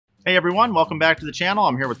Hey everyone, welcome back to the channel.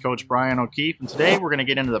 I'm here with Coach Bryan O'Keefe, and today we're going to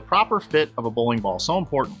get into the proper fit of a bowling ball. So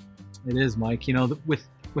important. It is, Mike. You know,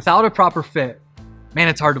 without a proper fit, man,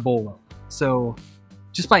 it's hard to bowl well. So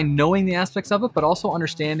just by knowing the aspects of it, but also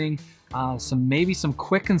understanding maybe some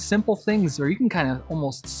quick and simple things, or you can kind of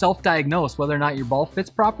almost self-diagnose whether or not your ball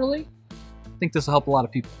fits properly. I think this will help a lot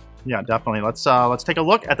of people. Yeah, definitely. Let's take a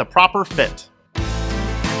look at the proper fit.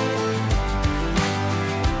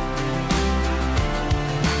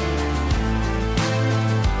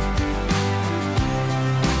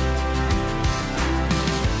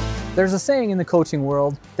 There's a saying in the coaching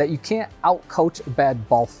world that you can't out-coach a bad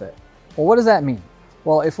ball fit. Well, what does that mean?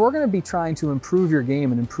 Well, if we're going to be trying to improve your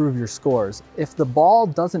game and improve your scores, if the ball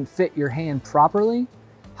doesn't fit your hand properly,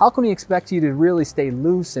 how can we expect you to really stay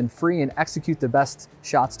loose and free and execute the best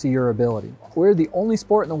shots to your ability? We're the only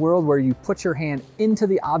sport in the world where you put your hand into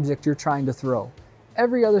the object you're trying to throw.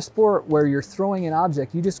 Every other sport where you're throwing an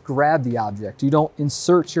object, you just grab the object. You don't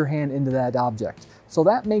insert your hand into that object. So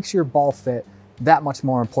that makes your ball fit that much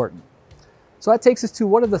more important. So that takes us to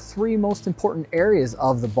what are the three most important areas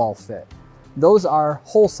of the ball fit. Those are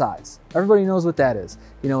hole size. Everybody knows what that is.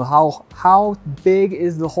 You know, how big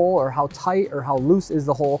is the hole, or how tight or how loose is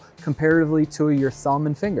the hole comparatively to your thumb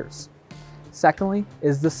and fingers. Secondly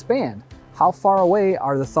is the span. How far away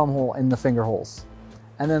are the thumb hole and the finger holes?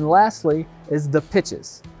 And then lastly is the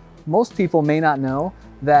pitches. Most people may not know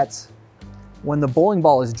that when the bowling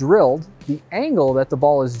ball is drilled, the angle that the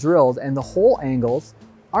ball is drilled and the hole angles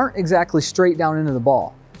aren't exactly straight down into the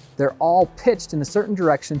ball. They're all pitched in a certain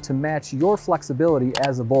direction to match your flexibility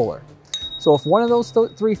as a bowler. So if one of those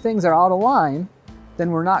three things are out of line,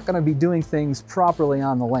 then we're not going to be doing things properly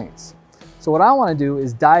on the lanes. So what I want to do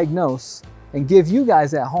is diagnose and give you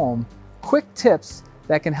guys at home quick tips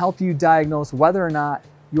that can help you diagnose whether or not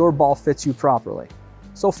your ball fits you properly.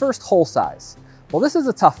 So first, hole size. Well, this is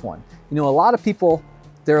a tough one. You know, a lot of people,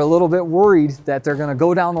 they're a little bit worried that they're going to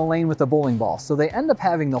go down the lane with a bowling ball. So they end up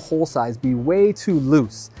having the hole size be way too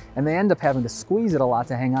loose, and they end up having to squeeze it a lot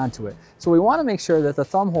to hang on to it. So we want to make sure that the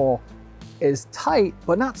thumb hole is tight,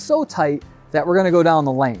 but not so tight that we're going to go down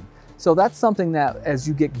the lane. So that's something that as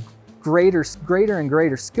you get greater and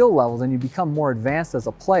greater skill levels and you become more advanced as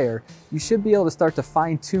a player, you should be able to start to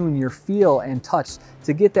fine tune your feel and touch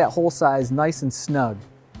to get that hole size nice and snug.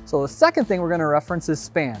 So the second thing we're going to reference is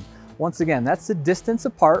span. Once again, that's the distance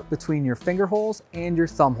apart between your finger holes and your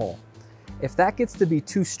thumb hole. If that gets to be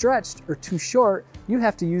too stretched or too short, you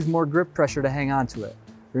have to use more grip pressure to hang on to it.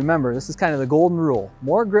 Remember, this is kind of the golden rule.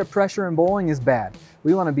 More grip pressure in bowling is bad.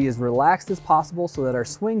 We want to be as relaxed as possible so that our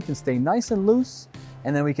swing can stay nice and loose,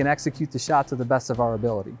 and then we can execute the shot to the best of our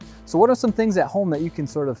ability. So what are some things at home that you can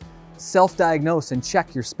sort of self-diagnose and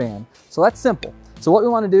check your span? So that's simple. So what we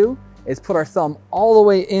want to do is put our thumb all the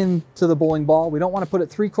way into the bowling ball. We don't want to put it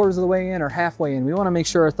 3/4 of the way in or halfway in. We want to make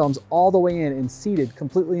sure our thumb's all the way in and seated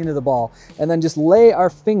completely into the ball, and then just lay our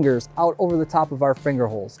fingers out over the top of our finger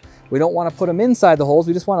holes. We don't want to put them inside the holes.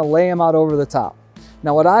 We just want to lay them out over the top.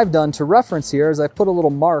 Now what I've done to reference here is I've put a little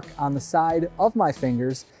mark on the side of my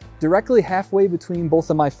fingers directly halfway between both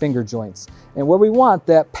of my finger joints, and where we want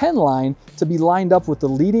that pen line to be lined up with the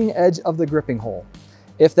leading edge of the gripping hole.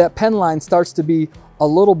 If that pen line starts to be a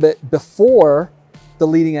little bit before the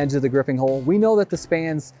leading edge of the gripping hole, we know that the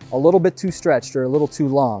span's a little bit too stretched or a little too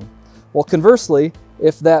long. Well, conversely,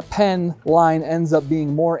 if that pen line ends up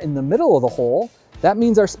being more in the middle of the hole, that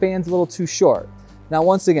means our span's a little too short. Now,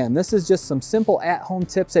 once again, this is just some simple at-home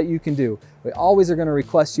tips that you can do. We always are going to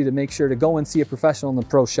request you to make sure to go and see a professional in the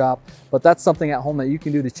pro shop, but that's something at home that you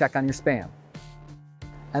can do to check on your span.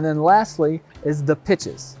 And then lastly is the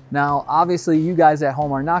pitches. Now, obviously you guys at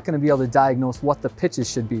home are not going to be able to diagnose what the pitches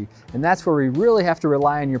should be, and that's where we really have to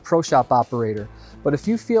rely on your pro shop operator. But if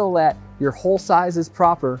you feel that your hole size is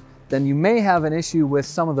proper, then you may have an issue with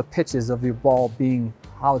some of the pitches of your ball being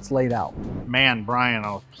how it's laid out. Man, Bryan,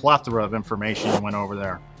 a plethora of information you went over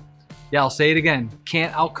there. Yeah, I'll say it again.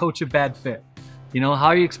 Can't out-coach a bad fit. You know,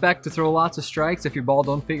 how you expect to throw lots of strikes if your ball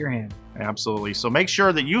don't fit your hand? Absolutely. So make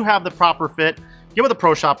sure that you have the proper fit. Get with a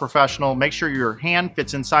pro shop professional. Make sure your hand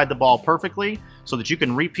fits inside the ball perfectly so that you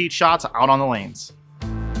can repeat shots out on the lanes.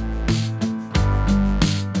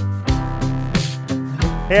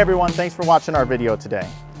 Hey everyone, thanks for watching our video today.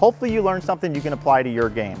 Hopefully you learned something you can apply to your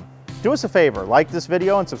game. Do us a favor, like this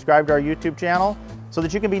video and subscribe to our YouTube channel so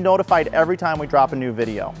that you can be notified every time we drop a new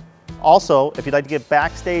video. Also, if you'd like to get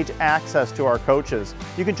backstage access to our coaches,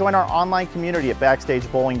 you can join our online community at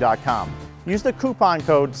BackstageBowling.com. Use the coupon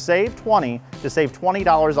code SAVE20 to save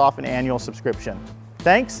 $20 off an annual subscription.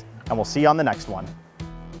 Thanks, and we'll see you on the next one.